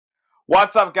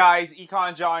What's up, guys?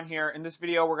 Econ John here. In this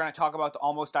video, we're going to talk about the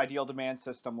almost ideal demand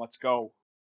system. Let's go.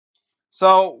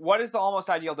 So, what is the almost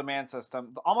ideal demand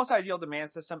system? The almost ideal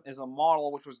demand system is a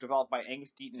model which was developed by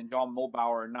Angus Deaton and John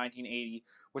Muhlbauer in 1980,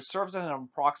 which serves as an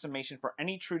approximation for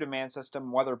any true demand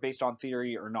system, whether based on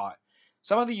theory or not.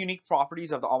 Some of the unique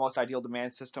properties of the almost ideal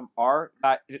demand system are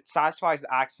that it satisfies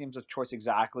the axioms of choice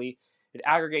exactly. It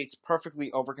aggregates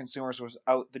perfectly over consumers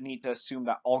without the need to assume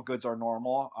that all goods are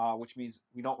normal, which means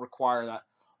we don't require that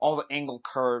all the angle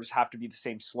curves have to be the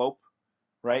same slope,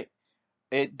 right?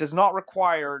 It does not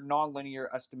require nonlinear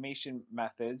estimation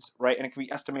methods, right? And it can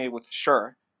be estimated with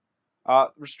sure.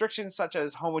 Restrictions such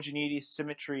as homogeneity,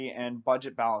 symmetry, and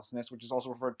budget balancedness, which is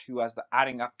also referred to as the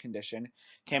adding up condition,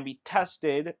 can be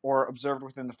tested or observed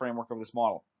within the framework of this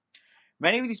model.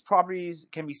 Many of these properties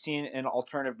can be seen in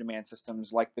alternative demand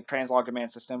systems like the Translog demand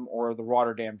system or the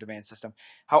Rotterdam demand system.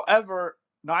 However,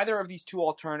 neither of these two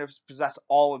alternatives possess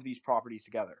all of these properties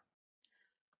together.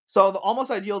 So the almost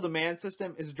ideal demand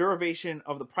system is a derivation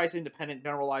of the price-independent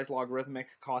generalized logarithmic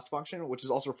cost function, which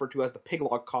is also referred to as the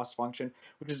pig-log cost function,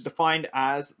 which is defined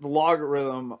as the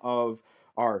logarithm of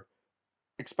our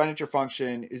expenditure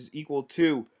function is equal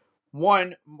to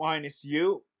 1 minus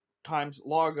u times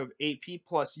log of AP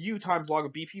plus u times log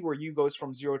of BP, where u goes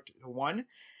from 0 to 1,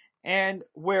 and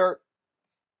where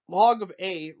log of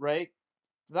A, right,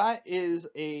 that is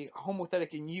a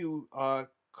homothetic in u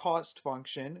cost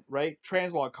function, right?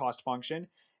 Translog cost function.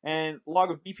 And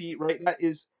log of BP, right? That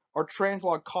is our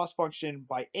translog cost function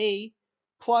by A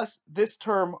plus this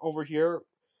term over here,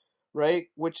 right?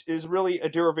 Which is really a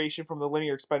derivation from the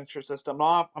linear expenditure system.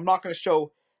 I'm not going to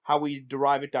show how we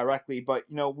derive it directly, but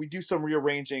we do some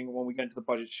rearranging when we get into the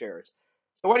budget shares.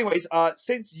 So anyways,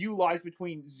 since u lies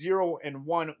between 0 and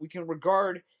 1, we can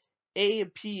regard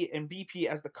A&P and BP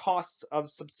as the costs of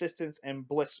subsistence and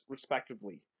bliss,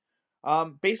 respectively.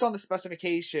 Based on the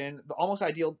specification, the almost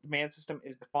ideal demand system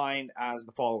is defined as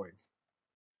the following.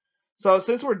 So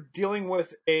since we're dealing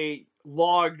with a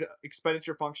logged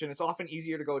expenditure function, it's often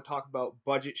easier to go talk about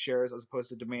budget shares as opposed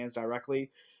to demands directly,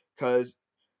 because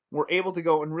we're able to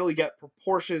go and really get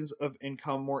proportions of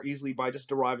income more easily by just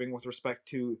deriving with respect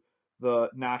to the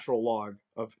natural log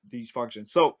of these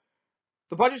functions. So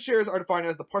the budget shares are defined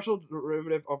as the partial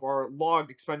derivative of our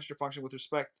logged expenditure function with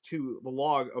respect to the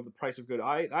log of the price of good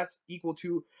I. That's equal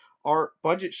to our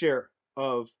budget share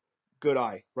of good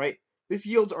I, right? This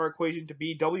yields our equation to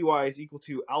be Wi is equal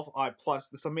to alpha I plus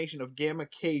the summation of gamma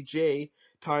kj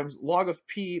times log of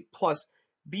p plus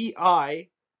bi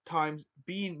times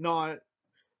b naught,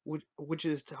 which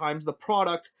is times the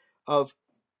product of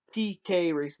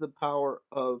pk raised to the power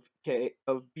of k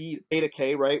of beta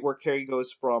k, right, where k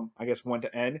goes from, I guess, 1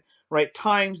 to n, right,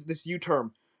 times this u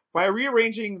term. By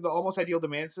rearranging the almost ideal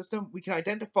demand system, we can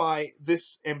identify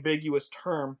this ambiguous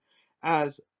term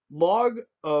as log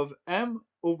of m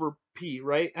over p,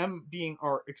 right, m being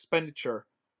our expenditure,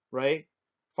 right,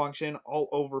 function all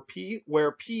over p,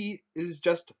 where p is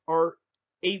just our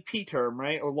AP term,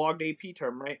 right, or logged AP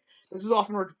term, right. This is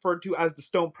often referred to as the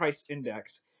Stone Price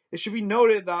Index. It should be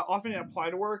noted that often in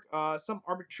applied work, some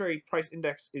arbitrary price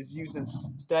index is used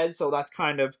instead, so that's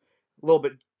kind of a little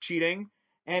bit cheating.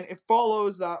 And it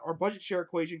follows that our budget share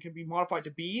equation can be modified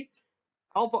to be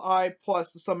alpha I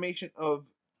plus the summation of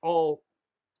all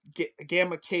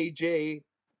gamma kj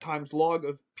times log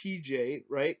of pj,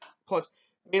 right, plus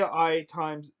beta I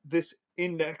times this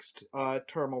indexed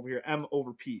term over here, m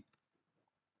over p.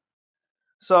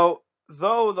 So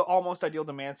though the almost ideal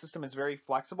demand system is very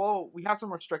flexible, we have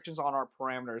some restrictions on our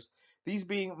parameters, these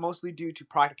being mostly due to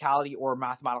practicality or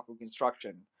mathematical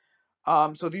construction.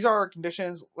 So these are our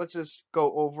conditions. Let's just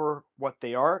go over what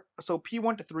they are. So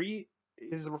P1 to 3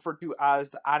 is referred to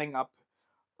as the adding up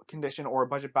condition or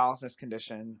budget balancedness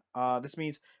condition. This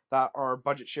means that our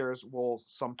budget shares will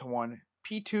sum to 1.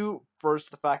 P2 refers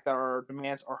to the fact that our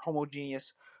demands are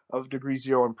homogeneous of degree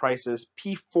 0 in prices.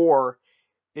 P4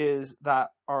 is that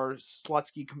our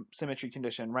Slutsky symmetry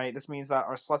condition, right? This means that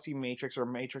our Slutsky matrix or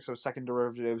matrix of second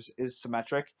derivatives is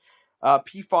symmetric.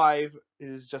 P5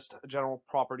 is just a general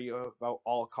property about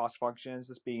all cost functions,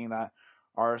 this being that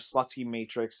our Slutsky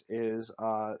matrix is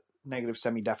negative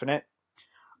semi-definite.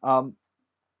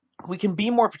 We can be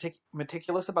more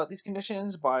meticulous about these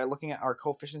conditions by looking at our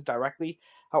coefficients directly.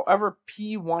 However,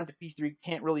 P1 to P3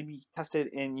 can't really be tested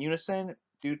in unison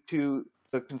due to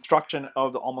the construction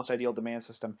of the almost ideal demand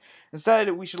system. Instead,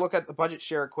 we should look at the budget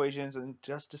share equations and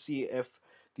just to see if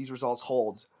these results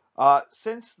hold.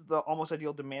 Since the almost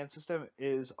ideal demand system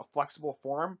is a flexible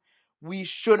form, we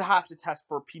should have to test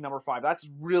for P number 5. That's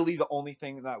really the only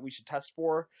thing that we should test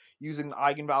for using the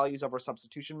eigenvalues of our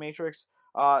substitution matrix.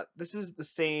 This is the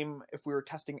same if we were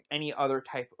testing any other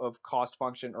type of cost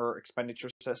function or expenditure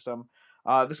system.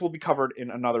 This will be covered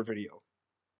in another video.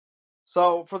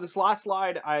 So for this last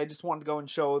slide, I just wanted to go and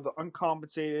show the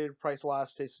uncompensated price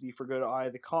elasticity for good I,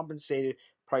 the compensated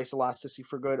price elasticity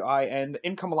for good I, and the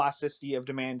income elasticity of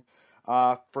demand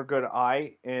for good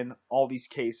I in all these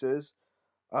cases.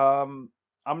 Um,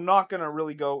 I'm not going to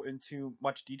really go into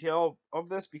much detail of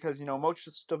this because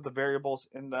most of the variables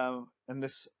in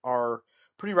this are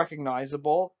pretty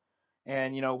recognizable,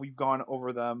 and we've gone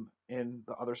over them in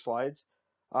the other slides.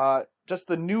 Just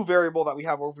the new variable that we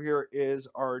have over here is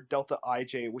our delta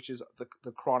ij, which is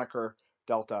the Kronecker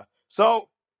delta. So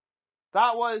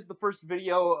that was the first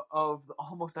video of the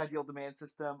almost ideal demand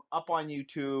system up on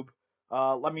YouTube.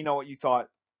 Let me know what you thought.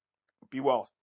 Be well.